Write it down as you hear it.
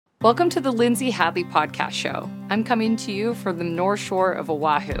Welcome to the Lindsay Hadley podcast show. I'm coming to you from the North Shore of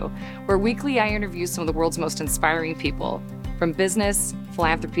Oahu, where weekly I interview some of the world's most inspiring people from business,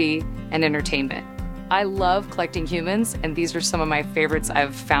 philanthropy, and entertainment. I love collecting humans, and these are some of my favorites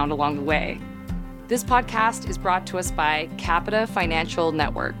I've found along the way. This podcast is brought to us by Capita Financial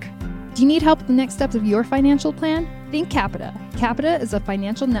Network. Do you need help with the next steps of your financial plan? Think Capita. Capita is a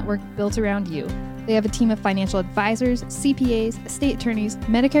financial network built around you. They have a team of financial advisors, CPAs, estate attorneys,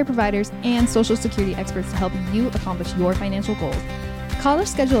 Medicare providers, and Social Security experts to help you accomplish your financial goals. Call or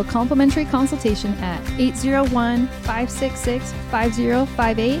schedule a complimentary consultation at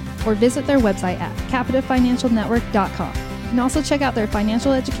 801-566-5058 or visit their website at capitafinancialnetwork.com. You can also check out their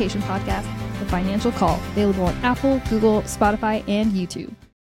financial education podcast, The Financial Call, available on Apple, Google, Spotify, and YouTube.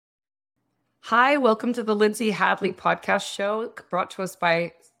 Hi, welcome to the Lindsay Hadley podcast show, brought to us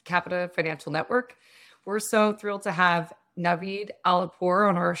by Capita Financial Network. We're so thrilled to have Navid Alipour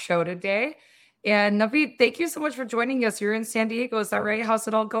on our show today. And Navid, thank you so much for joining us. You're in San Diego, is that right? How's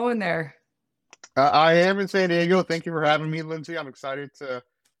it all going there? I am in San Diego. Thank you for having me, Lindsay. I'm excited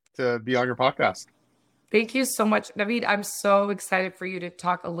to be on your podcast. Thank you so much, Navid. I'm so excited for you to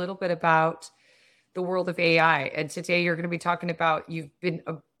talk a little bit about the world of AI. And today you're going to be talking about, you've been,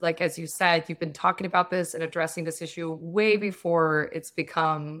 as you said, you've been talking about this and addressing this issue way before it's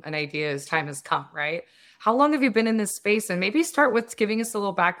become an idea as time has come, right? How long have you been in this space? And maybe start with giving us a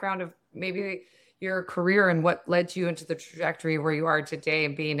little background of maybe your career and what led you into the trajectory where you are today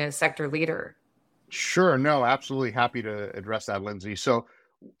and being a sector leader. Sure. No, absolutely happy to address that, Lindsay. So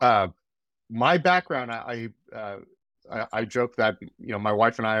my background, I joke that, my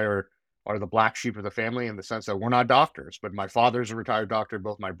wife and I are the black sheep of the family in the sense that we're not doctors, but my father's a retired doctor,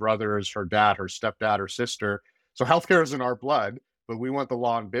 both my brothers, her dad, her stepdad, her sister. So healthcare is in our blood, but we went the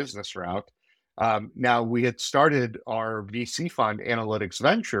law and business route. Now we had started our VC fund, Analytics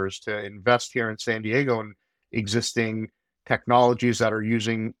Ventures, to invest here in San Diego in existing technologies that are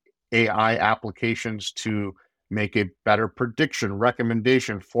using AI applications to make a better prediction,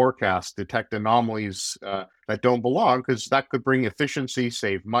 recommendation, forecast, detect anomalies that don't belong, because that could bring efficiency,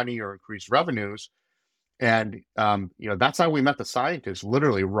 save money, or increase revenues. And that's how we met the scientists,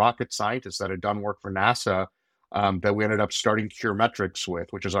 literally rocket scientists that had done work for NASA, that we ended up starting CureMetrics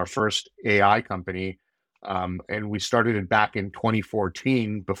with, which is our first AI company. And we started it back in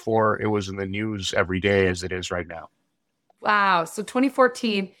 2014 before it was in the news every day as it is right now. Wow. So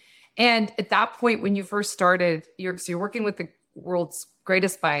 2014. And at that point, when you first started, you're working with the world's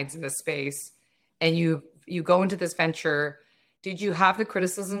greatest minds in this space, and you go into this venture. Did you have the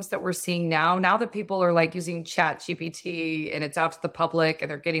criticisms that we're seeing now? Now that people are using Chat GPT and it's out to the public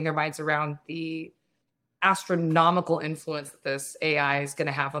and they're getting their minds around the astronomical influence that this AI is going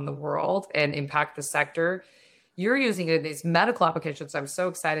to have on the world and impact the sector. You're using it in these medical applications I'm so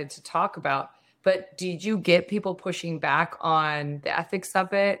excited to talk about. But did you get people pushing back on the ethics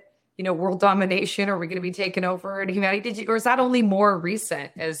of it? World domination, are we going to be taken over in humanity? Or is that only more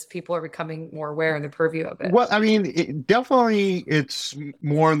recent as people are becoming more aware in the purview of it? Well, it's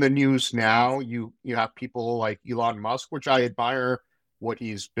more in the news now. You have people like Elon Musk, which I admire what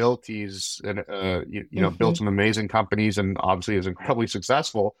he's built. He's built some amazing companies and obviously is incredibly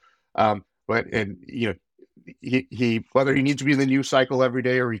successful. He whether he needs to be in the news cycle every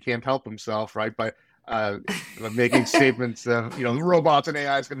day or he can't help himself, right? But making statements of, robots and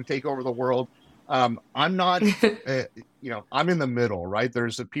AI is going to take over the world. I'm not, I'm in the middle, right?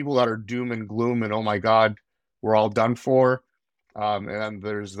 There's the people that are doom and gloom and, oh my God, we're all done for. And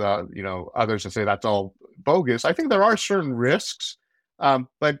there's others that say that's all bogus. I think there are certain risks,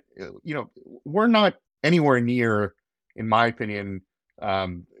 but we're not anywhere near, in my opinion,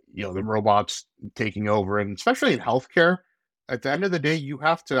 the robots taking over, and especially in healthcare. At the end of the day, you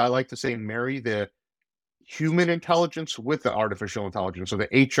have to, I like to say, marry the human intelligence with the artificial intelligence, so the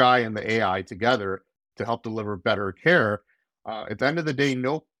HI and the AI together to help deliver better care. At the end of the day,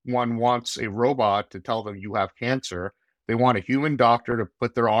 no one wants a robot to tell them you have cancer. They want a human doctor to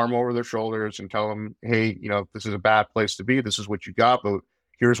put their arm over their shoulders and tell them, hey, this is a bad place to be. This is what you got, but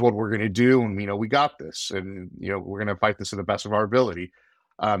here's what we're going to do. And, we got this, and, we're going to fight this to the best of our ability.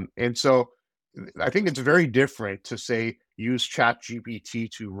 And so I think it's very different to say, use Chat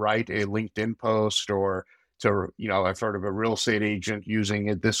GPT to write a LinkedIn post, or to, I've heard of a real estate agent using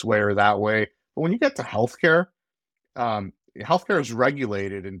it this way or that way. But when you get to healthcare, healthcare is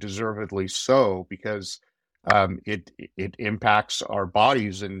regulated, and deservedly so, because it impacts our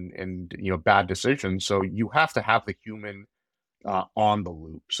bodies and bad decisions. So you have to have the human on the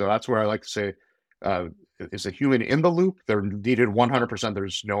loop. So that's where I like to say, is a human in the loop? They're needed 100%.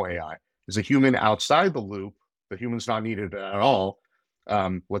 There's no AI. Is a human outside the loop? The human's not needed at all.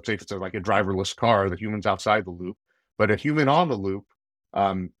 Let's say if it's like a driverless car, the human's outside the loop, but a human on the loop,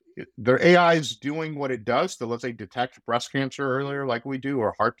 their AI is doing what it does to, let's say, detect breast cancer earlier, like we do,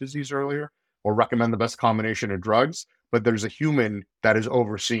 or heart disease earlier, or recommend the best combination of drugs. But there's a human that is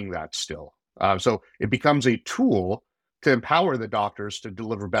overseeing that still. So it becomes a tool to empower the doctors to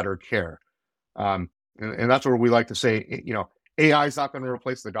deliver better care. And that's where we like to say, AI is not going to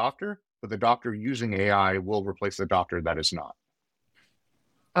replace the doctor, but the doctor using AI will replace the doctor that is not.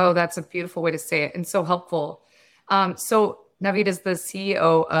 Oh, that's a beautiful way to say it and so helpful. So Navid is the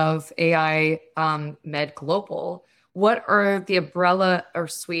CEO of AI Med Global. What are the umbrella or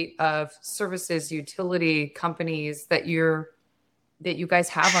suite of services, utility companies that you guys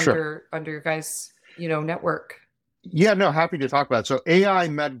have Sure. under your guys, network? Yeah, no, happy to talk about it. So AI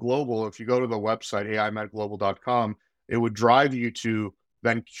Med Global, if you go to the website, aimedglobal.com, it would drive you to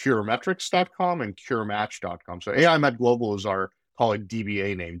then CureMetrics.com and CureMatch.com. So AI Med Global is our, call it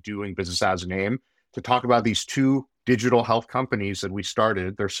DBA name, doing business as a name, to talk about these two digital health companies that we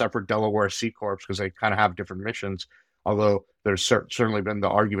started. They're separate Delaware C Corps because they kind of have different missions, although there's certainly been the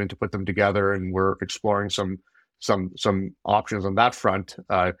argument to put them together, and we're exploring some options on that front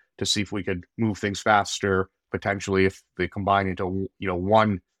to see if we could move things faster, potentially if they combine into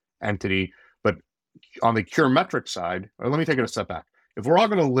one entity. But on the CureMetrics side, let me take it a step back. If we're all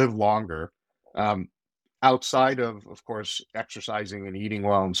going to live longer, outside of course, exercising and eating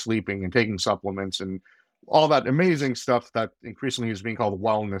well and sleeping and taking supplements and all that amazing stuff that increasingly is being called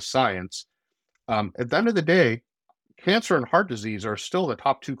wellness science, at the end of the day, cancer and heart disease are still the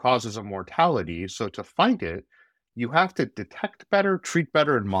top two causes of mortality. So to fight it, you have to detect better, treat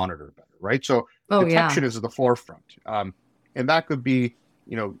better, and monitor better, right? So Oh, yeah. detection is at the forefront. And that could be,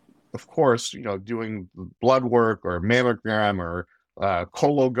 of course, doing blood work or mammogram or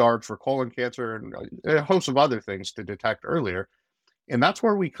Cologuard for colon cancer and a host of other things to detect earlier. And that's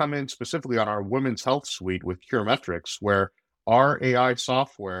where we come in specifically on our women's health suite with CureMetrics, where our AI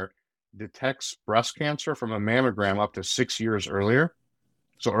software detects breast cancer from a mammogram up to 6 years earlier.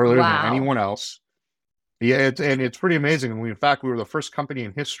 So earlier than Wow. anyone else. Yeah, it's pretty amazing. And in fact, we were the first company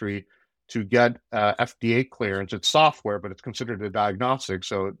in history to get FDA clearance. It's software, but it's considered a diagnostic.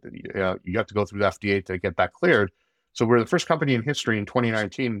 So you have to go through the FDA to get that cleared. So we're the first company in history in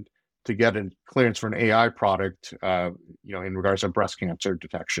 2019 to get a clearance for an AI product, in regards to breast cancer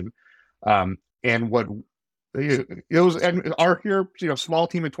detection. And what it was, and our here, small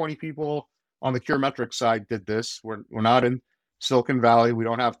team of 20 people on the CureMetrics side did this. We're not in Silicon Valley. We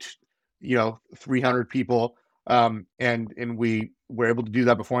don't have 300 people, and we were able to do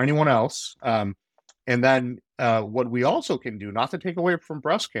that before anyone else. And then what we also can do, not to take away from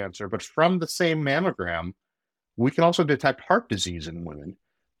breast cancer, but from the same mammogram, we can also detect heart disease in women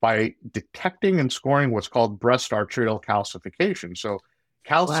by detecting and scoring what's called breast arterial calcification. So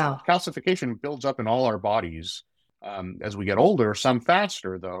Wow. calcification builds up in all our bodies as we get older, some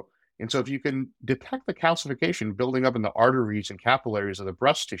faster though. And so if you can detect the calcification building up in the arteries and capillaries of the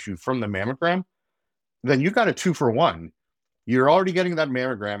breast tissue from the mammogram, then you got a 2-for-1. You're already getting that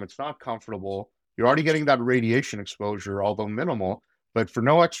mammogram. It's not comfortable. You're already getting that radiation exposure, although minimal, but for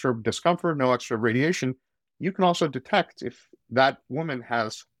no extra discomfort, no extra radiation, you can also detect if that woman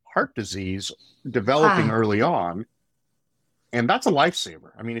has heart disease developing Wow. early on. And that's a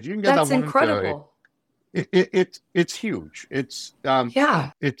lifesaver. I mean, if you can get that That's woman to incredible. it's huge.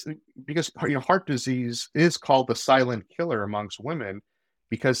 Yeah. It's because heart disease is called the silent killer amongst women,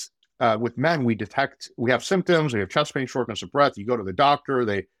 because with men we have symptoms, we have chest pain, shortness of breath. You go to the doctor,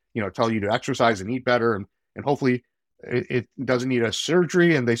 they tell you to exercise and eat better, and hopefully it doesn't need a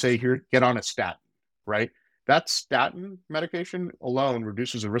surgery, and they say here, get on a statin, right? That statin medication alone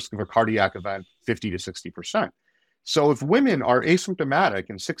reduces the risk of a cardiac event 50 to 60%. So if women are asymptomatic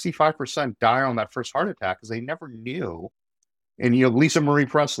and 65% die on that first heart attack because they never knew, and Lisa Marie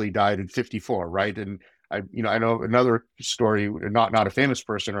Presley died at 54, right? And I know another story, not a famous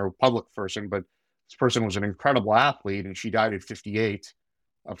person or a public person, but this person was an incredible athlete and she died at 58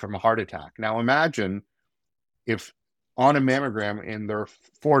 from a heart attack. Now imagine if on a mammogram in their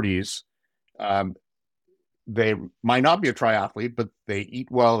 40s, they might not be a triathlete, but they eat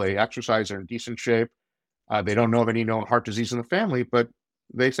well, they exercise, they're in decent shape. They don't know of any known heart disease in the family, but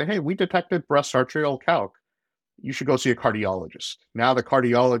they say, hey, we detected breast arterial calc. You should go see a cardiologist. Now the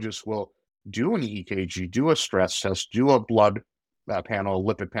cardiologist will do an EKG, do a stress test, do a blood panel,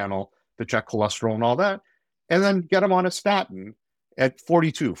 a lipid panel to check cholesterol and all that, and then get them on a statin at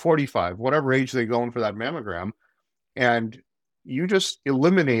 42, 45, whatever age they go in for that mammogram. And you just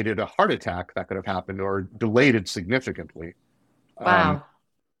eliminated a heart attack that could have happened or delayed it significantly. Um, Wow.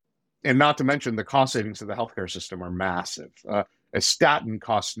 and not to mention the cost savings of the healthcare system are massive. a statin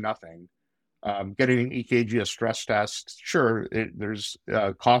costs nothing. Getting an EKG, a stress test, sure, there's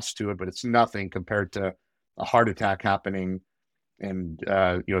cost to it, but it's nothing compared to a heart attack happening. And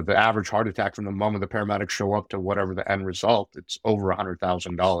the average heart attack from the moment the paramedics show up to whatever the end result, it's over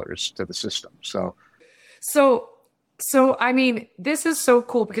 $100,000 to the system. So, I mean, this is so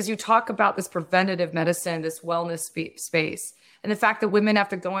cool because you talk about this preventative medicine, this wellness space, and the fact that women have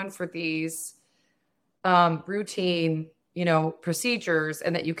to go in for these routine, procedures,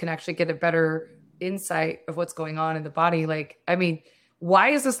 and that you can actually get a better insight of what's going on in the body. Like, I mean, why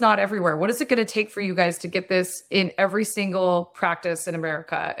is this not everywhere? What is it going to take for you guys to get this in every single practice in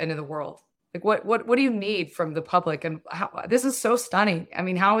America and in the world? Like, what do you need from the public? And how, this is so stunning. I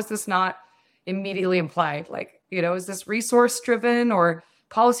mean, how is this not immediately implied? Like, is this resource driven or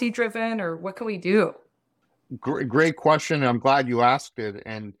policy driven, or what can we do? Great question. I'm glad you asked it.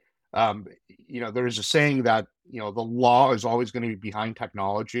 And, there's a saying that, the law is always going to be behind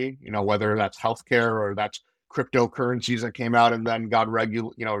technology, whether that's healthcare or that's cryptocurrencies that came out and then got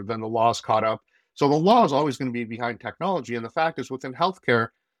then the laws caught up. So the law is always going to be behind technology. And the fact is, within healthcare,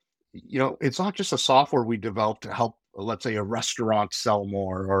 it's not just a software we developed to help, let's say, a restaurant sell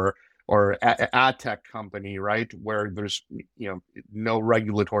more or ad tech company, right? Where there's, no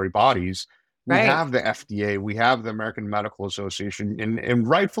regulatory bodies. We Right. have the FDA, we have the American Medical Association, and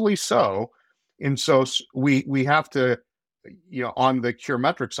rightfully so. And so we have to, on the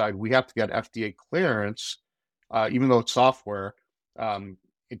CureMetrics side, we have to get FDA clearance, even though it's software,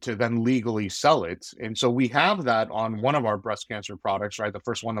 to then legally sell it. And so we have that on one of our breast cancer products, right? The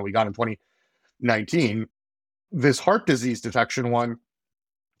first one that we got in 2019. This heart disease detection one,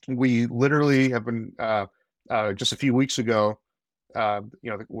 we literally have been, just a few weeks ago,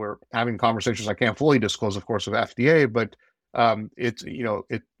 we're having conversations I can't fully disclose, of course, with FDA, but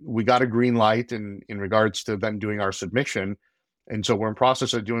we got a green light in regards to then doing our submission. And so we're in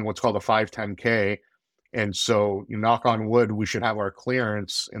process of doing what's called a 510K. And so, knock on wood, we should have our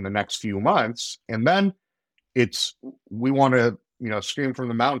clearance in the next few months. And then we want to, scream from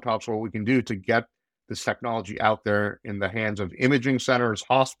the mountaintops what we can do to get this technology out there in the hands of imaging centers,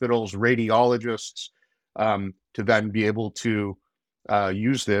 hospitals, radiologists, to then be able to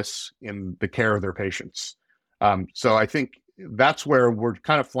use this in the care of their patients. So I think that's where we're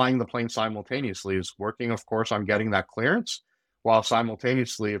kind of flying the plane simultaneously, is working, of course, on getting that clearance, while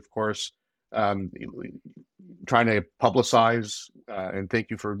simultaneously, of course, trying to publicize, and thank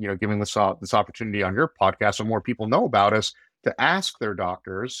you for giving this opportunity on your podcast so more people know about us, to ask their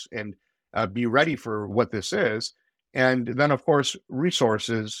doctors and be ready for what this is. And then, of course,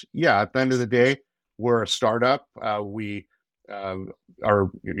 resources. Yeah, at the end of the day, we're a startup. We are,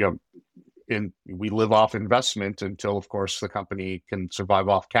 we live off investment until, of course, the company can survive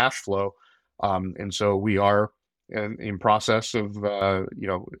off cash flow. And so we are in process of,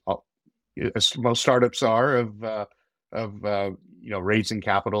 as most startups are, of raising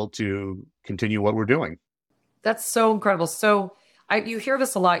capital to continue what we're doing. That's so incredible. So you hear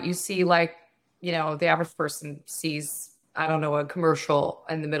this a lot. You see, like, the average person sees, I don't know, a commercial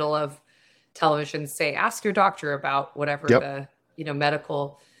in the middle of television say, ask your doctor about whatever. Yep. The,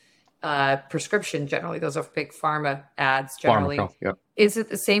 medical prescription. Generally, those are big pharma ads generally. Yep. Is it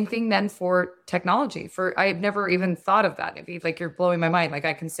the same thing then for technology? I've never even thought of that. Like, you're blowing my mind. Like,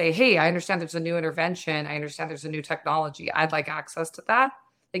 I can say, hey, I understand there's a new intervention. I understand there's a new technology. I'd like access to that.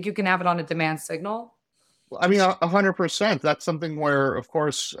 Like, you can have it on a demand signal. I mean, 100%. That's something where, of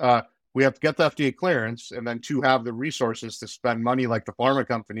course, we have to get the FDA clearance, and then to have the resources to spend money like the pharma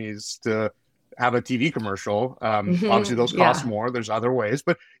companies to have a TV commercial. Obviously, those cost more. There's other ways,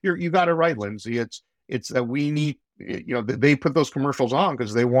 but you got it right, Lindsay. It's that we need, they put those commercials on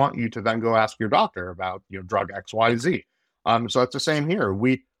because they want you to then go ask your doctor about drug X, Y, Z. So it's the same here.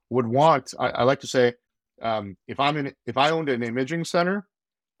 We would want. I like to say, if I owned an imaging center,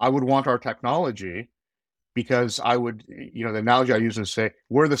 I would want our technology. Because I would, the analogy I use is say,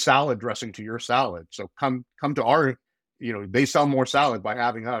 we're the salad dressing to your salad. So come to our, they sell more salad by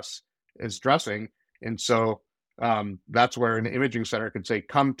having us as dressing. And so that's where an imaging center could say,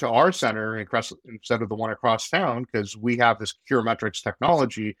 come to our center instead of the one across town, because we have this CureMetrics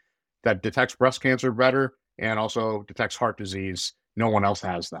technology that detects breast cancer better and also detects heart disease. No one else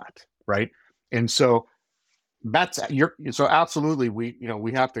has that, right? And so so absolutely,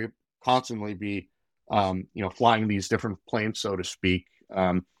 we have to constantly be flying these different planes, so to speak.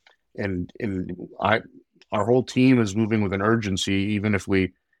 Our whole team is moving with an urgency. Even if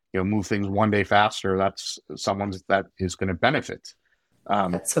we, move things one day faster, that's someone that is going to benefit.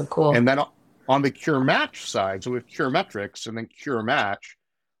 That's so cool. And then on the CureMatch side, so we have CureMetrics and then CureMatch.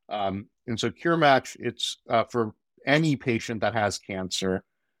 And so CureMatch, it's for any patient that has cancer.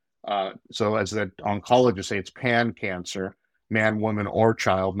 So as the oncologists say, it's pan cancer, man, woman, or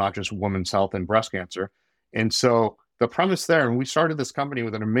child, not just women's health and breast cancer. And so the premise there, and we started this company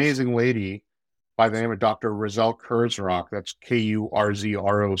with an amazing lady by the name of Dr. Rizal Kurzrock. That's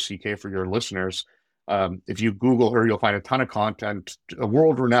Kurzrock for your listeners. If you Google her, you'll find a ton of content. A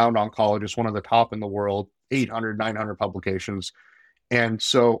world-renowned oncologist, one of the top in the world, 800, 900 publications. And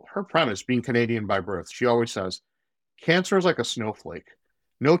so her premise, being Canadian by birth, she always says, cancer is like a snowflake.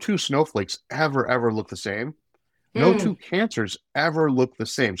 No two snowflakes ever look the same. No two cancers ever look the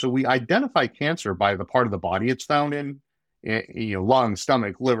same. So we identify cancer by the part of the body it's found in, lung,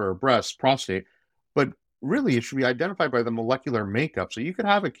 stomach, liver, breast, prostate. But really, it should be identified by the molecular makeup. So you could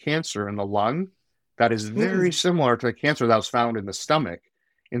have a cancer in the lung that is very similar to a cancer that was found in the stomach.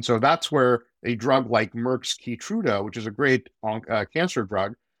 And so that's where a drug like Merck's Keytruda, which is a great cancer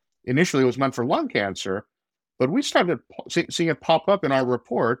drug, initially was meant for lung cancer, but we started seeing it pop up in our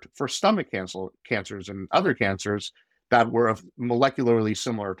report for stomach cancers and other cancers that were of molecularly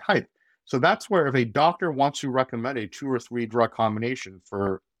similar type. So that's where if a doctor wants to recommend a 2 or 3 drug combination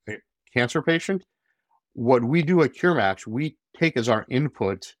for a cancer patient, what we do at CureMatch, we take as our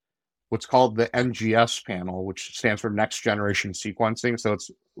input what's called the NGS panel, which stands for next generation sequencing. So it's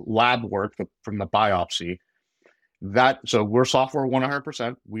lab work from the biopsy. So we're software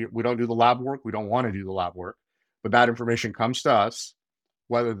 100%. We don't do the lab work. We don't want to do the lab work. But that information comes to us,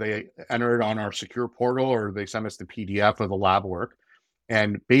 whether they enter it on our secure portal or they send us the PDF of the lab work.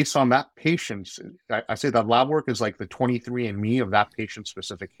 And based on that patient's, I say that lab work is like the 23andMe of that patient's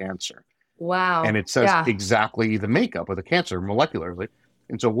specific cancer. Wow. And it says exactly the makeup of the cancer molecularly.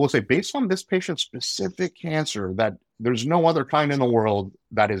 And so we'll say, based on this patient's specific cancer, that there's no other kind in the world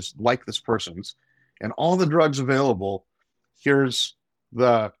that is like this person's, and all the drugs available, here's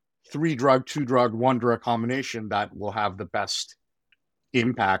the 3-drug, 2-drug, 1-drug combination that will have the best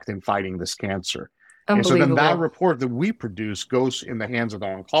impact in fighting this cancer. And so then that report that we produce goes in the hands of the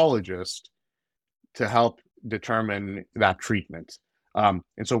oncologist to help determine that treatment. And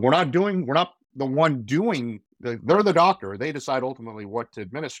so we're not the one doing, they're the doctor. They decide ultimately what to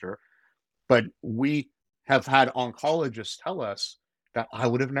administer. But we have had oncologists tell us that I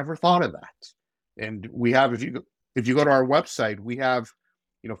would have never thought of that. And we have, if you go to our website, we have,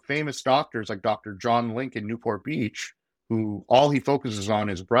 famous doctors like Dr. John Link in Newport Beach, who all he focuses on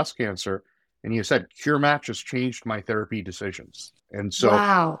is breast cancer. And he said, CureMatch has changed my therapy decisions. And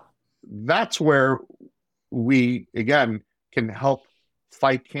so that's where we, again, can help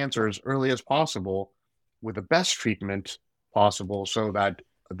fight cancer as early as possible with the best treatment possible so that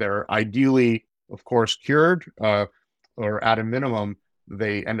they're ideally, of course, cured, or at a minimum,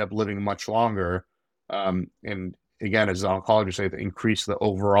 they end up living much longer. And again, as the oncologists say, increase the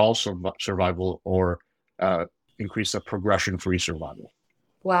overall survival or increase the progression-free survival.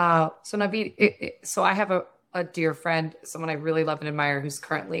 Wow. So Navid, so I have a dear friend, someone I really love and admire, who's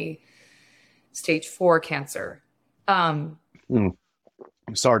currently stage 4 cancer. I'm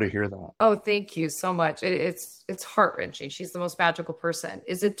sorry to hear that. Oh, thank you so much. It's heart-wrenching. She's the most magical person.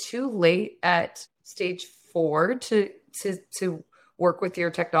 Is it too late at stage 4 to work with your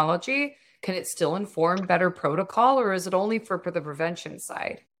technology? Can it still inform better protocol, or is it only for the prevention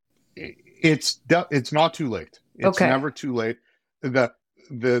side? It's not too late. It's never too late.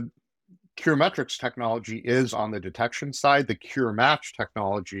 The CureMetrics technology is on the detection side. The CureMatch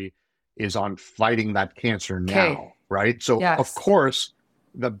technology is on fighting that cancer now, right? So of course,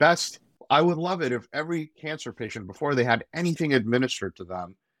 the best, I would love it if every cancer patient, before they had anything administered to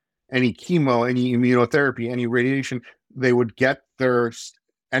them, any chemo, any immunotherapy, any radiation, they would get their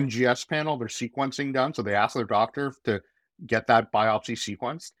NGS panel, their sequencing done. So they ask their doctor to get that biopsy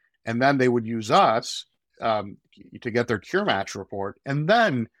sequenced, and then they would use us to get their CureMatch report, and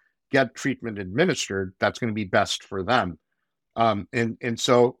then get treatment administered that's going to be best for them. And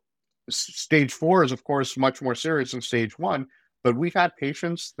so stage 4 is, of course, much more serious than stage 1, but we've had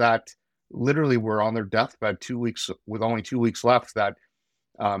patients that literally were on their deathbed 2 weeks, with only 2 weeks left, that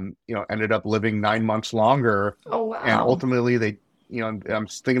ended up living 9 months longer. Oh, wow. And ultimately they, I'm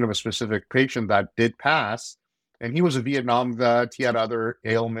thinking of a specific patient that did pass, and he was a Vietnam vet. He had other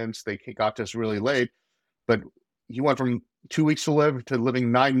ailments. They got to us really late, but he went from 2 weeks to live to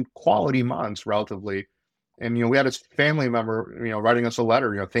living 9 quality months relatively. And, we had his family member, writing us a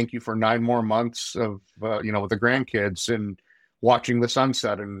letter, thank you for 9 more months of, with the grandkids and watching the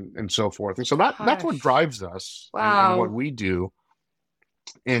sunset and so forth. And so that's what drives us and what we do.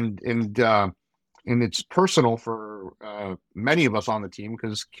 And it's personal for many of us on the team,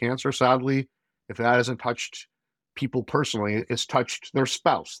 because cancer, sadly, if that hasn't touched people personally, it's touched their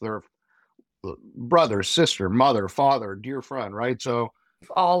spouse, their brother, sister, mother, father, dear friend, right? So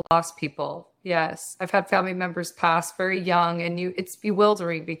We've all lost people. Yes. I've had family members pass very young, and it's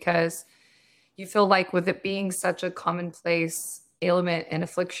bewildering because you feel like with it being such a commonplace ailment and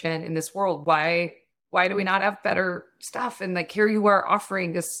affliction in this world, why do we not have better stuff? And like here you are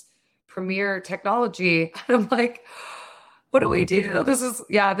offering this premier technology. And I'm like, what do we do? This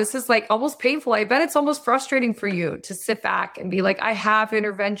is like almost painful. I bet it's almost frustrating for you to sit back and be like, I have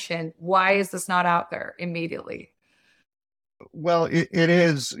intervention. Why is this not out there immediately? well, it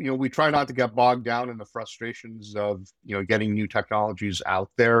is, we try not to get bogged down in the frustrations of, getting new technologies out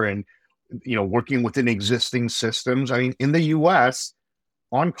there and, working within existing systems. I mean, in the US,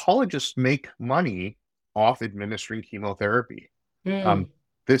 oncologists make money off administering chemotherapy. Mm, Um,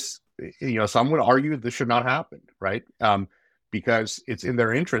 this, some would argue this should not happen, right? Because it's in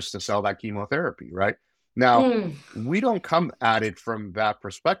their interest to sell that chemotherapy, right? Now, mm, we don't come at it from that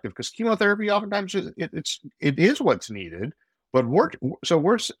perspective because chemotherapy oftentimes it is what's needed, but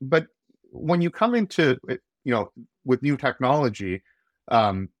but when you come into it, with new technology,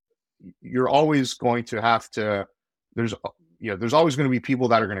 um, you're always going to have to there's there's always going to be people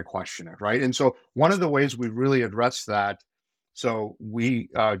that are going to question it, right? And so one of the ways we really address that, so we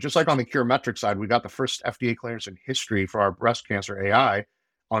just like on the CureMetrics side, we got the first FDA clearance in history for our breast cancer AI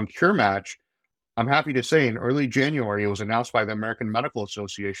on CureMatch. I'm happy to say in early January, it was announced by the American Medical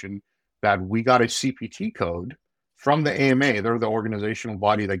Association that we got a CPT code from the AMA. They're the organizational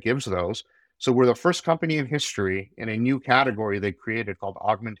body that gives those. So we're the first company in history in a new category they created called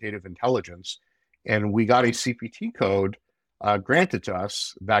augmentative intelligence. And we got a CPT code granted to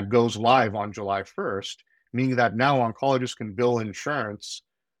us that goes live on July 1st, meaning that now oncologists can bill insurance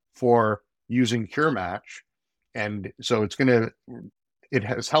for using CureMatch. And so it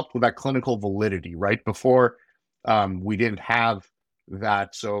has helped with that clinical validity, right? Before we didn't have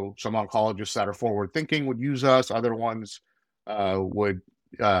that. So some oncologists that are forward thinking would use us, other ones would,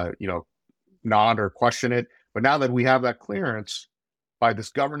 nod or question it. But now that we have that clearance by this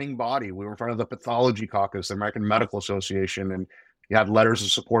governing body, we were in front of the Pathology Caucus, the American Medical Association, and you had letters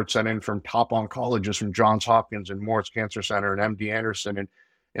of support sent in from top oncologists from Johns Hopkins and Moritz Cancer Center and MD Anderson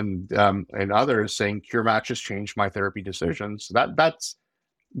and others saying CureMatch has changed my therapy decisions. That's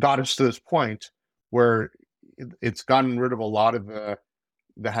got us to this point where it's gotten rid of a lot of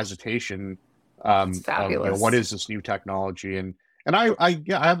the hesitation it's of fabulous. what is this new technology. And I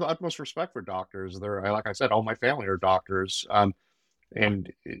have the utmost respect for doctors. Like I said, all my family are doctors.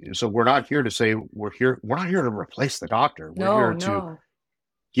 And so we're not here to say we're not here to replace the doctor. We're No, here to no.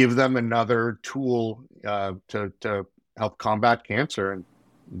 give them another tool to help combat cancer and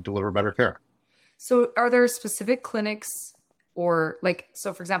deliver better care. So are there specific clinics or like,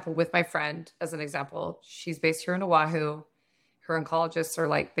 so for example, with my friend, as an example, she's based here in Oahu. Her oncologists are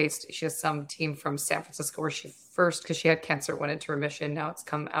like she has some team from San Francisco where she first, because she had cancer, went into remission. Now it's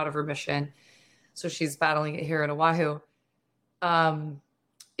come out of remission. So she's battling it here in Oahu. Um,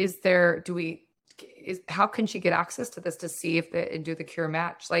 how can she get access to this to see if and do the cure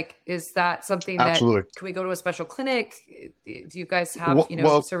match? Like, is that something that, Absolutely. can we go to a special clinic? Do you guys have,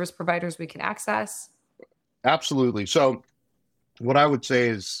 Well, service providers we can access? absolutely. So what I would say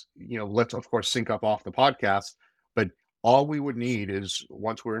is, let's of course sync up off the podcast, but all we would need is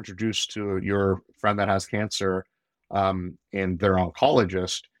once we're introduced to your friend that has cancer and their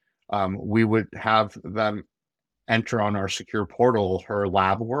oncologist, we would have them enter on our secure portal her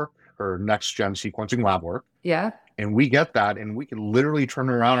lab work, her next gen sequencing lab work. Yeah. And we get that and we can literally turn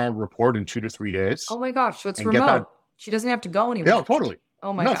around our report in 2 to 3 days. Oh my gosh. So it's and remote. get that. She doesn't have to go anywhere. Yeah, totally.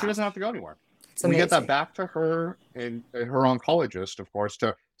 Oh my No, gosh. she doesn't have to go anywhere. It's We amazing. get that back to her and her oncologist, of course,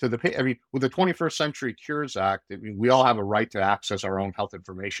 to the, I mean, with the 21st Century Cures Act, I mean, we all have a right to access our own health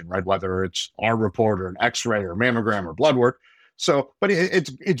information, right? Whether it's our report or an x-ray or mammogram or blood work. So, but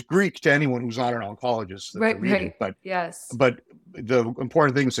it's Greek to anyone who's not an oncologist. Right, right. But yes. But the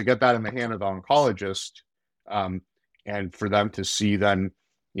important thing is to get that in the hand of the oncologist, and for them to see then,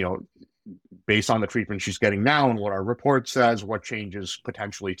 based on the treatment she's getting now and what our report says, what changes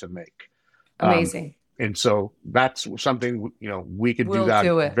potentially to make. Amazing. And so that's something, we could We'll do that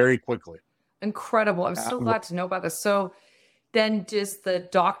do it. very quickly. Incredible. I'm so glad to know about this. So then does the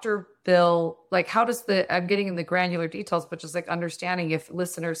doctor bill, like how does I'm getting in the granular details, but just like understanding if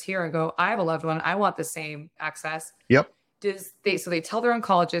listeners hear and go, I have a loved one, I want the same access. Yep. So they tell their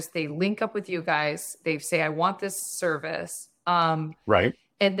oncologist, they link up with you guys, they say, I want this service. Right.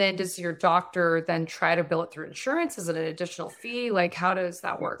 And then does your doctor then try to bill it through insurance? Is it an additional fee? Like, how does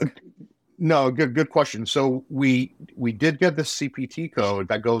that work? No, good question. So we did get the CPT code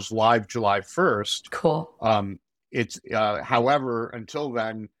that goes live July 1st. Cool. It's however, until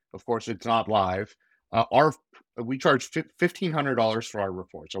then, Of course, it's not live. Our We charge $1,500 for our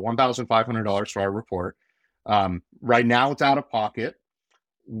report, so $1,500 for our report. Right now, it's out of pocket.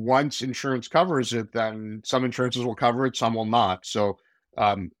 Once insurance covers it, then some insurances will cover it, some will not. So,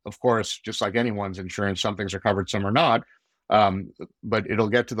 of course, just like anyone's insurance, some things are covered, some are not. But it'll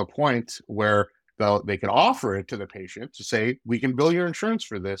get to the point where they can offer it to the patient to say, we can bill your insurance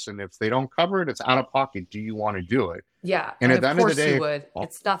for this. And if they don't cover it, it's out of pocket. Do you want to do it? Yeah. And at the of end of the course day, you would.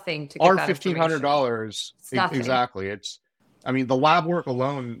 It's nothing to get our that $1,500, exactly. I mean, the lab work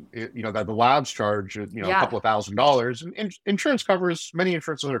alone, that the labs charge, a couple of $1,000s, and insurance covers, many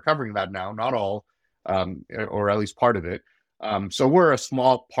insurances are covering that now, not all, or at least part of it. So we're a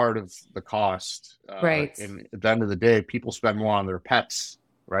small part of the cost. Right. And at the end of the day, people spend more on their pets,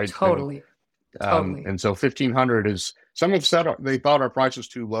 right? Totally. And so 1,500 is, some have said they thought our price was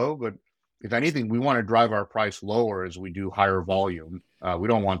too low, but if anything, we want to drive our price lower as we do higher volume. We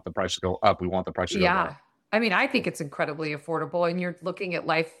don't want the price to go up. We want the price to go down. I mean, I think it's incredibly affordable, and you're looking at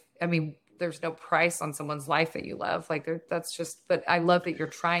life. I mean, there's no price on someone's life that you love. Like but I love that you're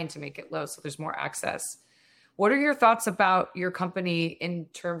trying to make it low so there's more access. What are your thoughts about your company in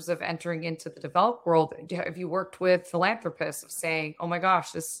terms of entering into the developed world? Have you worked with philanthropists of saying, oh my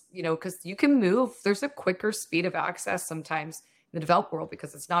gosh, this, because you can move, there's a quicker speed of access sometimes in the developed world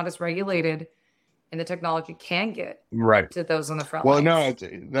because it's not as regulated and the technology can get to those on the front lines. No,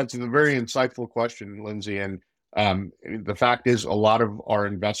 that's a very insightful question, Lindsay. And the fact is, a lot of our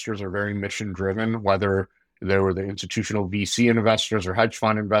investors are very mission driven, whether they were the institutional VC investors or hedge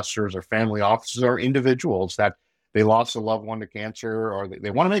fund investors or family offices or individuals that they lost a loved one to cancer, or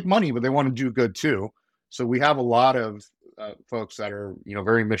they want to make money, but they want to do good too. So we have a lot of folks that are,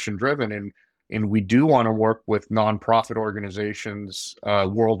 very mission driven, and we do want to work with nonprofit organizations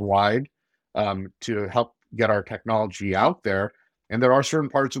worldwide to help get our technology out there. And there are certain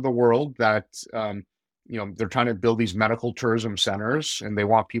parts of the world that, they're trying to build these medical tourism centers, and they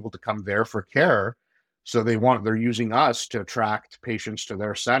want people to come there for care. So they're using us to attract patients to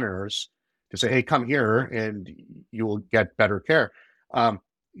their centers to say, hey, come here and you will get better care.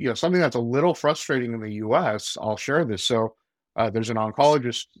 Something that's a little frustrating in the US, I'll share this. So there's an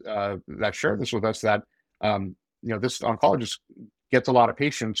oncologist that shared this with us that, this oncologist gets a lot of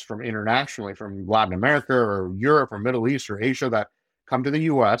patients from internationally, from Latin America or Europe or Middle East or Asia, that come to the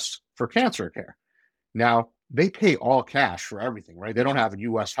US for cancer care. Now, they pay all cash for everything, right? They don't have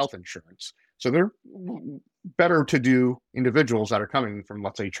US health insurance. So they're better to do individuals that are coming from,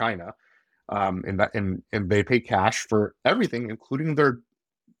 let's say, China, and they pay cash for everything, including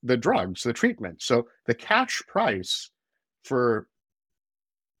the drugs, the treatment. So the cash price for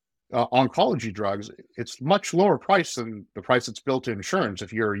oncology drugs, it's much lower price than the price that's built to insurance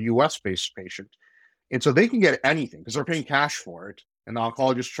if you're a US-based patient. And so they can get anything because they're paying cash for it, and the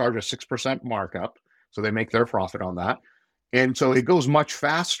oncologists charge a 6% markup, so they make their profit on that. And so it goes much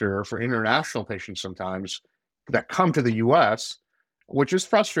faster for international patients sometimes that come to the US, which is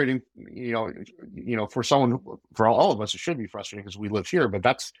frustrating, for all of us, it should be frustrating because we live here, but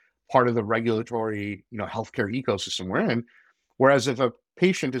that's part of the regulatory, healthcare ecosystem we're in. Whereas if a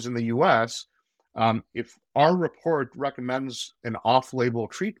patient is in the US, if our report recommends an off-label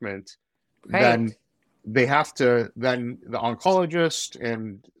treatment, then they have to, then the oncologist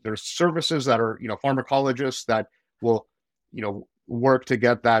and there's services that are, pharmacologists that will, work to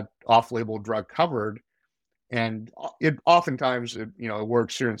get that off-label drug covered. And it oftentimes, it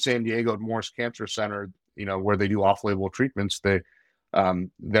works here in San Diego at Morris Cancer Center, where they do off-label treatments. They're,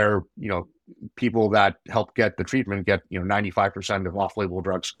 people that help get the treatment get, 95% of off-label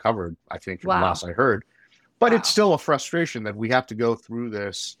drugs covered, I think, from the last I heard. But it's still a frustration that we have to go through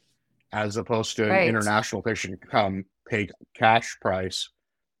this as opposed to an international patient come, pay cash price,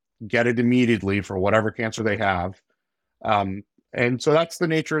 get it immediately for whatever cancer they have. And so that's the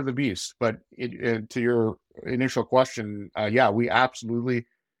nature of the beast. But to your initial question, we absolutely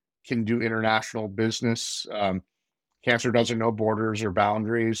can do international business. Cancer doesn't know borders or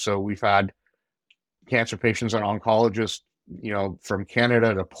boundaries. So we've had cancer patients and oncologists, from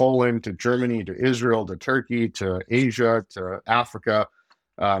Canada to Poland to Germany to Israel to Turkey to Asia to Africa,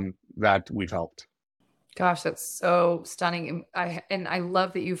 that we've helped. Gosh, that's so stunning. And I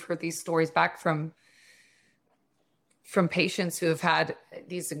love that you've heard these stories back from patients who have had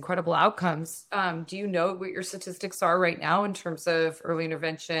these incredible outcomes. Do you know what your statistics are right now in terms of early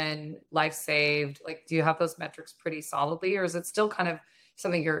intervention, life saved? Like, do you have those metrics pretty solidly, or is it still kind of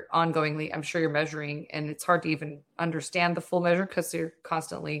something you're ongoingly, I'm sure you're measuring, and it's hard to even understand the full measure because you're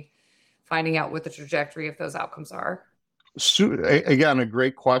constantly finding out what the trajectory of those outcomes are? So, again, a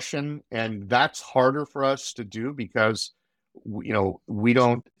great question. And that's harder for us to do because we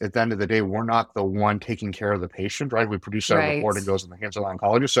don't, at the end of the day, we're not the one taking care of the patient, right? We produce that Right. report and goes in the hands of the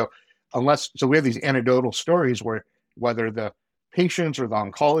oncologist. So we have these anecdotal stories where whether the patients or the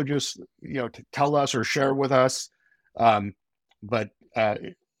oncologists, to tell us or share with us, but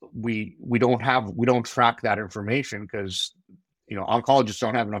we don't track that information because oncologists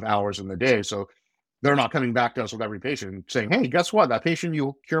don't have enough hours in the day, so they're not coming back to us with every patient saying, "Hey, guess what? That patient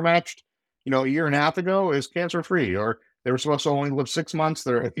you cure matched, a year and a half ago is cancer free," or they were supposed to only live 6 months.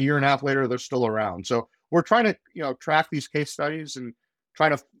 They're a year and a half later, they're still around. So we're trying to track these case studies and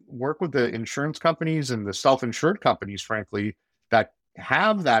trying to work with the insurance companies and the self-insured companies, frankly, that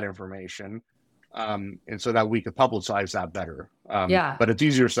have that information, and so that we could publicize that better. Yeah. But it's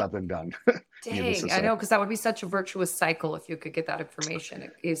easier said than done. Dang, I know, because that would be such a virtuous cycle if you could get that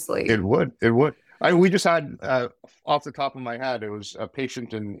information easily. It would. We just had, off the top of my head, it was a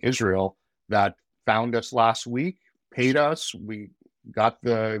patient in Israel that found us last week, paid us. We got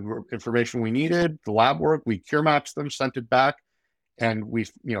the information we needed, the lab work, we CureMatched them, sent it back. And we,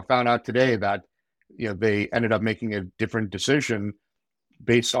 found out today that, they ended up making a different decision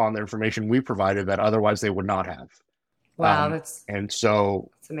based on the information we provided that otherwise they would not have. Wow, that's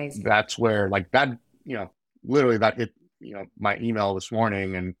amazing. That's where that, literally that hit, my email this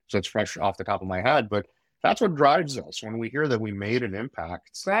morning. And so it's fresh off the top of my head, but that's what drives us when we hear that we made an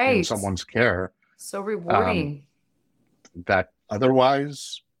impact in someone's care. So rewarding. That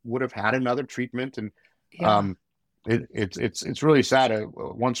otherwise would have had another treatment. And it's really sad.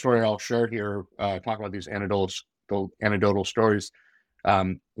 One story I'll share here, talking about these anecdotal stories.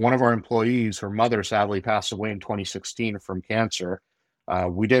 One of our employees, her mother sadly passed away in 2016 from cancer.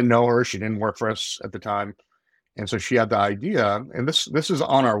 We didn't know her. She didn't work for us at the time. And so she had the idea, and this is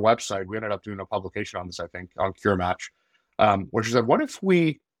on our website. We ended up doing a publication on this, I think, on CureMatch, where she said, what if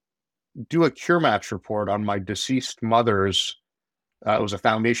we do a CureMatch report on my deceased mother's, it was a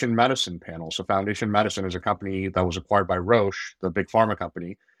Foundation Medicine panel. So Foundation Medicine is a company that was acquired by Roche, the big pharma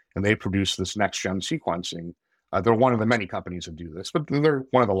company, and they produce this next-gen sequencing. They're one of the many companies that do this, but they're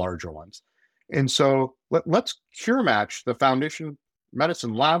one of the larger ones. And so let's CureMatch the Foundation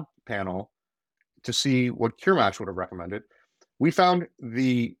Medicine lab panel to see what CureMatch would have recommended. We found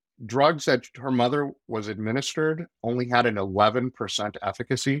the drugs that her mother was administered only had an 11%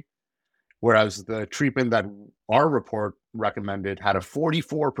 efficacy, whereas the treatment that our report recommended had a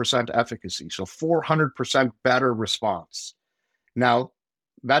 44% efficacy, so 400% better response. Now,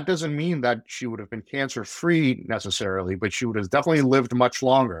 that doesn't mean that she would have been cancer-free necessarily, but she would have definitely lived much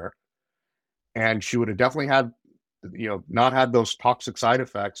longer, and she would have definitely had, not had those toxic side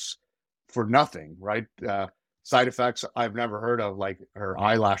effects for nothing, right? Side effects I've never heard of, like her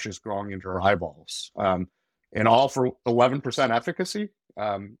eyelashes growing into her eyeballs, and all for 11% efficacy.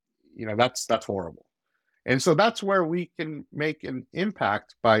 That's horrible. And so that's where we can make an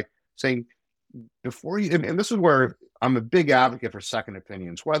impact by saying, before you, and this is where I'm a big advocate for second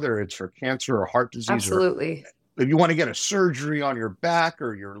opinions, whether it's for cancer or heart disease. Absolutely. Or if you want to get a surgery on your back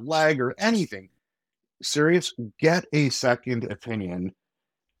or your leg or anything serious, get a second opinion.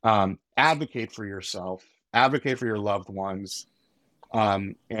 Advocate for yourself, advocate for your loved ones.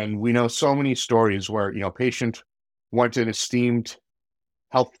 And we know so many stories where, patient went to an esteemed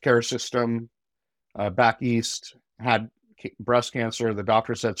healthcare system back east, had breast cancer. The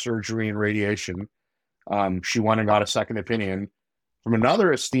doctor said surgery and radiation. She went and got a second opinion from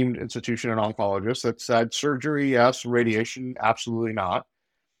another esteemed institution, an oncologist, that said surgery, yes, radiation, absolutely not.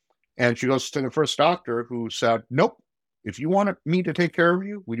 And she goes to the first doctor who said, nope, if you want me to take care of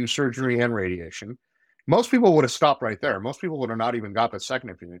you, we do surgery and radiation. Most people would have stopped right there. Most people would have not even got the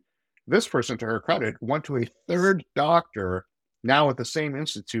second opinion. This person, to her credit, went to a third doctor, now at the same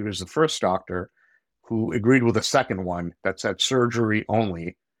institute as the first doctor, who agreed with the second one that said surgery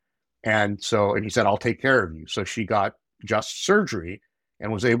only. And he said, I'll take care of you. So she got just surgery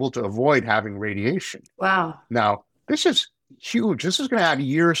and was able to avoid having radiation. Wow. Now, this is huge. This is going to add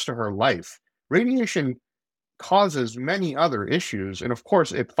years to her life. Radiation causes many other issues. And of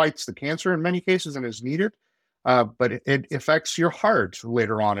course, it fights the cancer in many cases and is needed. But it affects your heart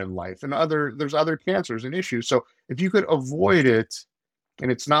later on in life, and there's other cancers and issues. So if you could avoid it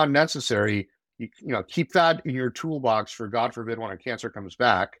and it's not necessary, keep that in your toolbox for, God forbid, when a cancer comes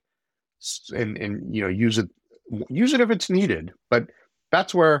back, and use it if it's needed. But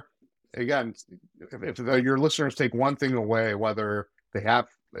that's where, again, if your listeners take one thing away, whether they have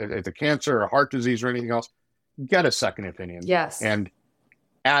the cancer or heart disease or anything else, get a second opinion. Yes. And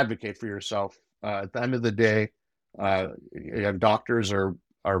advocate for yourself. At the end of the day, doctors are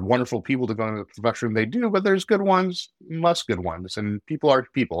wonderful people to go into the profession they do, but there's good ones, less good ones, and people are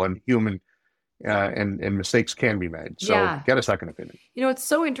people, and human and mistakes can be made. So Yeah. get a second opinion. It's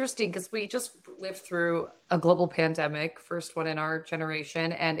so interesting because we just lived through a global pandemic, first one in our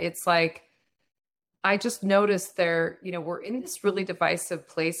generation. And it's like, I just noticed we're in this really divisive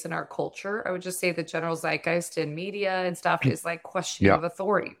place in our culture. I would just say the general zeitgeist in media and stuff is like questioning Yeah. of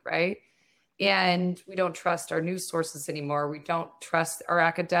authority, right? And we don't trust our news sources anymore. We don't trust our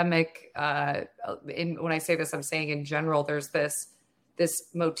academic. When I say this, I'm saying in general, there's this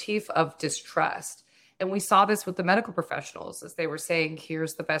motif of distrust. And we saw this with the medical professionals as they were saying,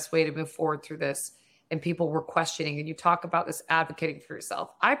 here's the best way to move forward through this. And people were questioning. And you talk about this advocating for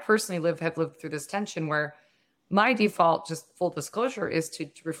yourself. I personally have lived through this tension where my default, just full disclosure, is to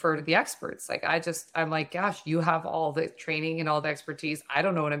refer to the experts. Like I'm like, gosh, you have all the training and all the expertise. I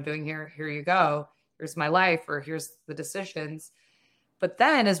don't know what I'm doing here. Here you go. Here's my life, or here's the decisions. But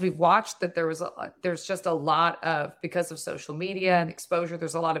then as we've watched that there's just a lot of, because of social media and exposure,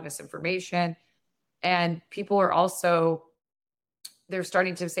 there's a lot of misinformation. And people are also, they're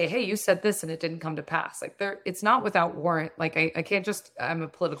starting to say, hey, you said this and it didn't come to pass. Like it's not without warrant. Like I can't just, I'm a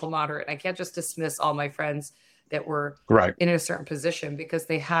political moderate. I can't just dismiss all my friends that were Right. in a certain position because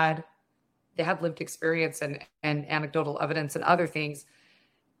they had lived experience and anecdotal evidence and other things.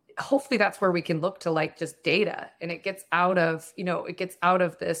 Hopefully that's where we can look to like just data, and it gets out of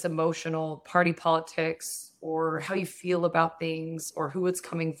this emotional party politics or how you feel about things or who it's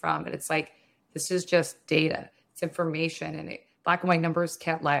coming from. And it's like, this is just data. It's information, and black and white numbers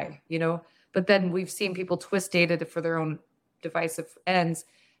can't lie, but then we've seen people twist data for their own divisive ends.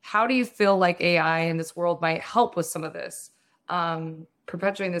 How do you feel like AI in this world might help with some of this,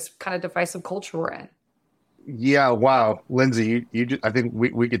 perpetuating this kind of divisive culture we're in? Yeah, wow, Lindsay, you just, I think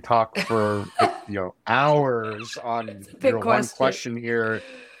we could talk for hours on your one question here,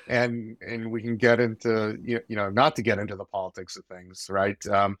 and we can get into not to get into the politics of things, right?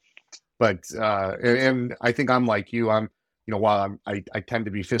 And I think I'm like you. While I tend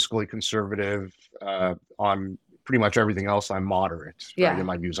to be fiscally conservative on pretty much everything else, I'm moderate, right? In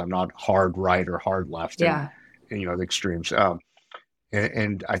my views, I'm not hard right or hard left, and the extremes.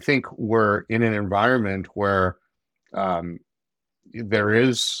 And I think we're in an environment where there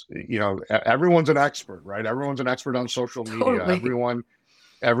is, everyone's an expert, right? Everyone's an expert on social media. Totally.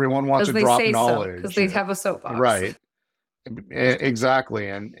 Everyone wants to drop knowledge because they have a soapbox, right? Exactly.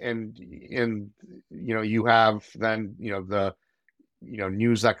 And you have then the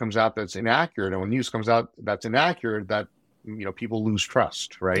news that comes out that's inaccurate, and when news comes out that's inaccurate, that people lose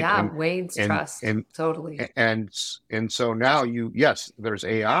trust, right? Yeah, Wade's trust, and totally. And so now yes, there's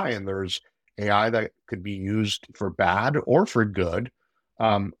AI, and there's AI that could be used for bad or for good.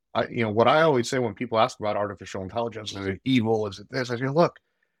 What I always say when people ask about artificial intelligence, is it evil? Is it this? I say, look,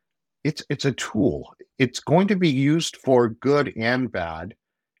 it's a tool. It's going to be used for good and bad,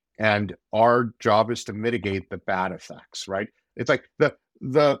 and our job is to mitigate the bad effects, right? It's like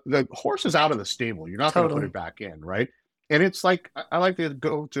the horse is out of the stable. You're not going to put it back in, right? And it's like, I like to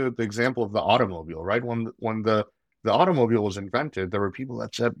go to the example of the automobile, right? When the automobile was invented, there were people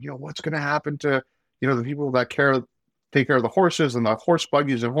that said, what's going to happen to, the people that take care of the horses, and the horse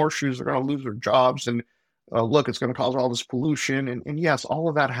buggies and horseshoes are going to lose their jobs. And look, it's going to cause all this pollution. And yes, all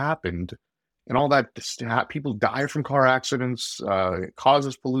of that happened. And all that, people die from car accidents, it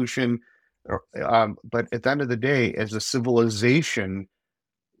causes pollution. But at the end of the day, as a civilization,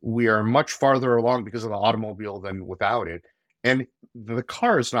 we are much farther along because of the automobile than without it. And the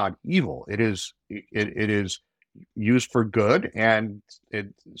car is not evil. It is used for good, and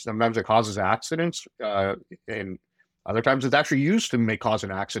sometimes it causes accidents, and other times it's actually used to cause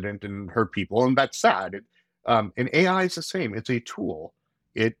an accident and hurt people, and that's sad. And AI is the same. It's a tool.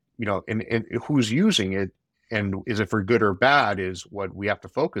 And who's using it, and is it for good or bad, is what we have to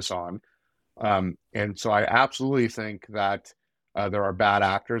focus on. And so I absolutely think that there are bad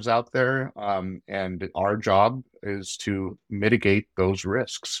actors out there, and our job is to mitigate those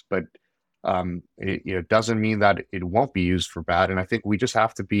risks. But it doesn't mean that it won't be used for bad. And I think we just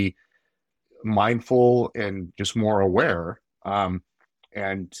have to be mindful and just more aware,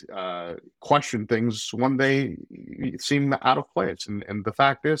 and question things when they seem out of place. And the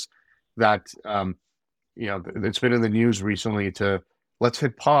fact is that it's been in the news recently to let's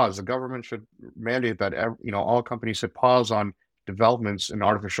hit pause. The government should mandate that all companies hit pause on developments in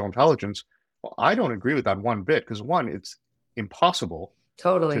artificial intelligence. Well, I don't agree with that one bit, because one, it's impossible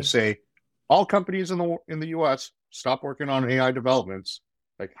to say all companies in the US stop working on AI developments.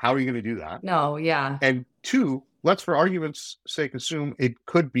 Like, how are you going to do that? No, yeah. And two, let's for argument's sake assume it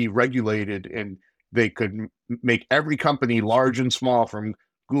could be regulated, and they could make every company, large and small, from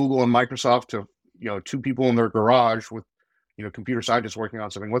Google and Microsoft to two people in their garage with computer scientists working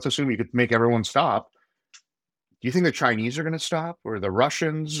on something. Let's assume you could make everyone stop. Do you think the Chinese are going to stop, or the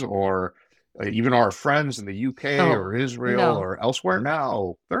Russians, or even our friends in the UK Oh, or Israel no. or elsewhere?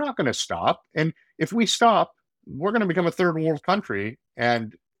 No, they're not going to stop. And if we stop, we're going to become a third world country,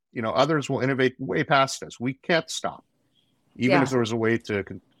 and others will innovate way past us. We can't stop, even if Yeah. there was a way to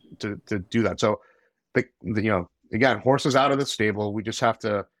do that. So, again, horses out of the stable. We just have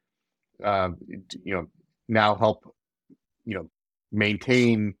to, now help,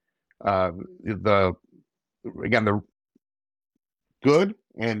 maintain the again the good,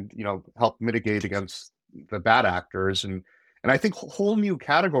 and help mitigate against the bad actors. And I think whole new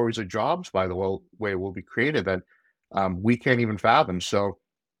categories of jobs, by the way, will be created that we can't even fathom. So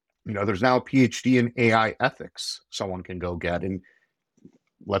there's now a PhD in AI ethics someone can go get. And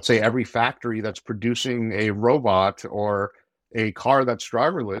let's say every factory that's producing a robot or a car that's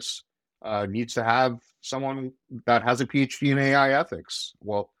driverless needs to have someone that has a PhD in AI ethics.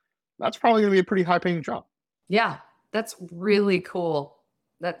 Well, that's probably going to be a pretty high paying job. Yeah. That's really cool.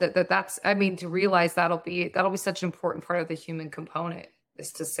 That's, I mean, to realize that'll be such an important part of the human component,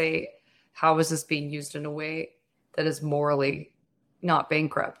 is to say, how is this being used in a way that is morally not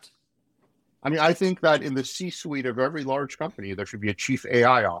bankrupt? I mean, I think that in the C-suite of every large company, there should be a chief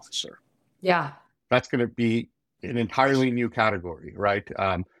AI officer. Yeah. That's going to be an entirely new category, right?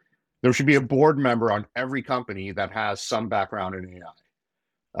 There should be a board member on every company that has some background in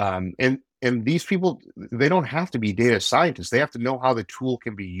AI. And these people, they don't have to be data scientists. They have to know how the tool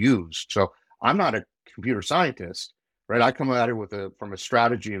can be used. So I'm not a computer scientist, right? I come at it from a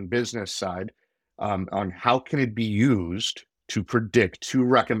strategy and business side, on how can it be used to predict, to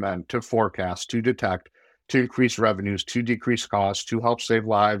recommend, to forecast, to detect, to increase revenues, to decrease costs, to help save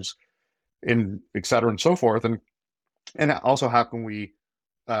lives, and et cetera, and so forth. And also, how can we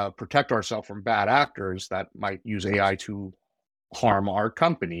protect ourselves from bad actors that might use AI to harm our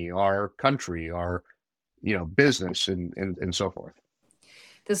company, our country, our business, and so forth.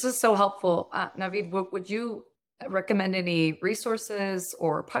 This is so helpful. Navid, would you recommend any resources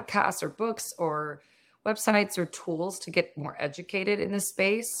or podcasts or books or websites or tools to get more educated in this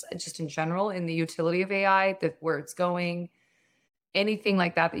space, just in general, in the utility of AI, where it's going, anything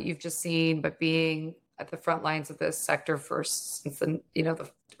like that that you've just seen, but being at the front lines of this sector first since the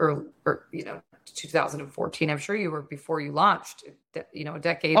early, 2014. I'm sure you were before you launched, a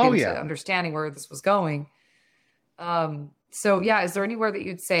decade Oh into yeah. understanding where this was going. So yeah, is there anywhere that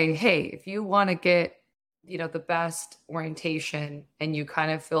you'd say, hey, if you want to get, the best orientation and you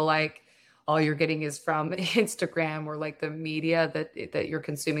kind of feel like all you're getting is from Instagram or like the media that you're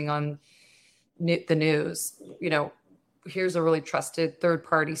consuming on the news, here's a really trusted third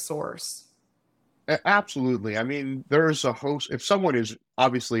party source. Absolutely. I mean, there's a host. If someone is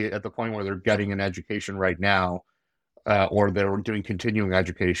obviously at the point where they're getting an education right now, or they're doing continuing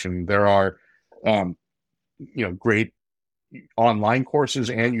education, there are, great online courses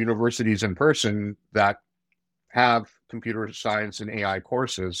and universities in person that have computer science and AI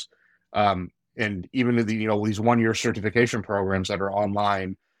courses, and even these 1 year certification programs that are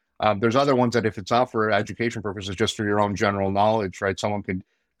online. There's other ones that, if it's not for education purposes, just for your own general knowledge, right? Someone could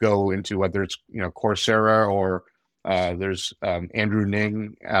go into, whether it's Coursera, or there's Andrew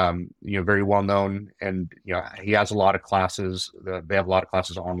Ning, very well known, and he has a lot of classes. They have a lot of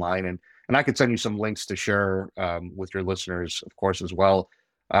classes online, and I could send you some links to share with your listeners, of course, as well.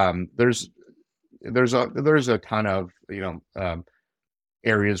 There's a ton of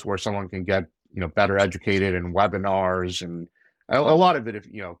areas where someone can get better educated, and webinars, and a lot of it, if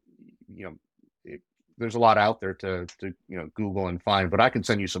there's a lot out there to Google and find, but I can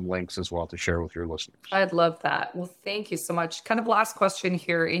send you some links as well to share with your listeners. I'd love that. Well, thank you so much. Kind of last question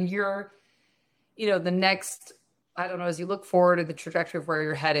here. In your, the next, I don't know, as you look forward to the trajectory of where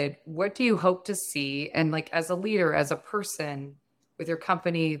you're headed, what do you hope to see? And like, as a leader, as a person, with your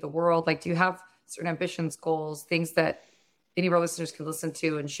company, the world, like, do you have certain ambitions, goals, things that any of our listeners can listen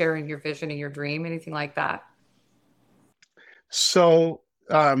to and sharing your vision and your dream, anything like that? So,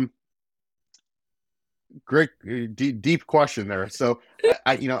 great, deep question there. So,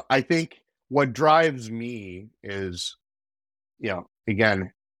 I think what drives me is,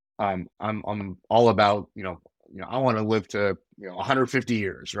 again, I'm all about, I want to live to 150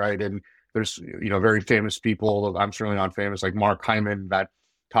 years, right? And there's very famous people. I'm certainly not famous, like Mark Hyman, that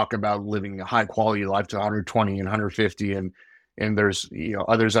talk about living a high quality life to 120 and 150, and there's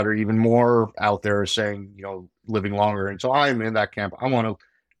others that are even more out there saying living longer. And so I'm in that camp. I want to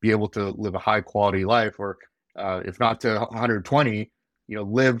be able to live a high quality life, or if not to 120,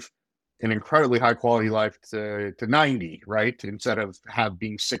 live an incredibly high quality life to 90, right? Instead of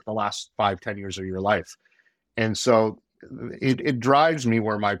being sick the last 5-10 years of your life. And so it drives me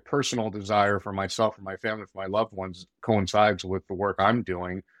where my personal desire for myself and my family, for my loved ones, coincides with the work I'm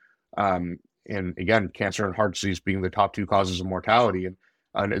doing. And again, cancer and heart disease being the top two causes of mortality.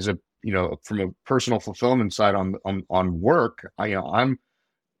 And as a, from a personal fulfillment side on work, I'm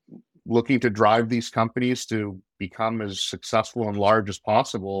looking to drive these companies to become as successful and large as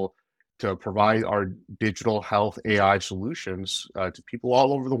possible to provide our digital health AI solutions to people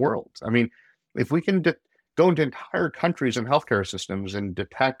all over the world. I mean, if we can go into entire countries and healthcare systems and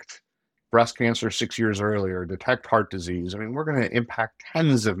detect breast cancer 6 years earlier, detect heart disease, I mean, we're going to impact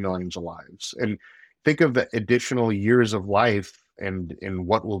tens of millions of lives. And think of the additional years of life and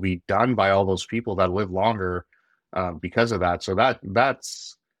what will be done by all those people that live longer because of that. So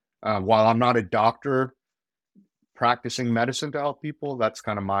that's while I'm not a doctor practicing medicine to help people, that's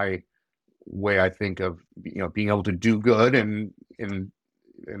kind of my way I think of being able to do good and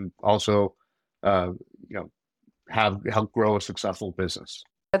also help grow a successful business.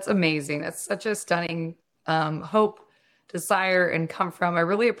 That's amazing. That's such a stunning hope, desire, and come from. I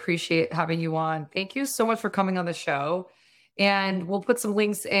really appreciate having you on. Thank you so much for coming on the show. And we'll put some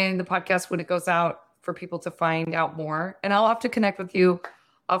links in the podcast when it goes out for people to find out more. And I'll have to connect with you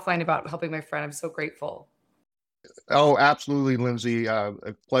offline about helping my friend. I'm so grateful. Oh, absolutely, Lindsay. A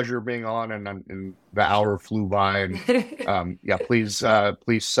pleasure being on, and the hour flew by. And yeah, please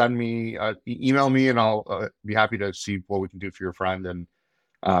send me, email me, and I'll be happy to see what we can do for your friend.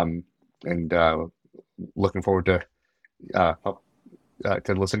 And looking forward to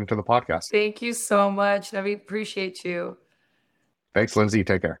listening to the podcast. Thank you so much, Navid. Appreciate you. Thanks, Lindsay.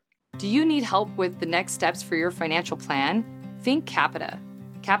 Take care. Do you need help with the next steps for your financial plan? Think Capita.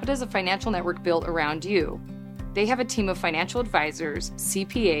 Capita is a financial network built around you. They have a team of financial advisors,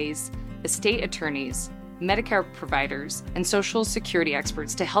 CPAs, estate attorneys, Medicare providers, and Social Security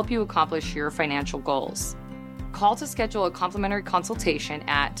experts to help you accomplish your financial goals. Call to schedule a complimentary consultation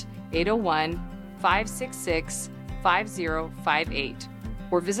at 801-566-5058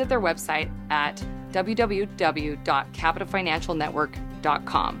 or visit their website at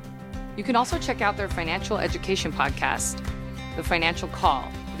www.capitafinancialnetwork.com. You can also check out their financial education podcast, The Financial Call,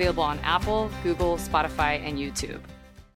 available on Apple, Google, Spotify, and YouTube.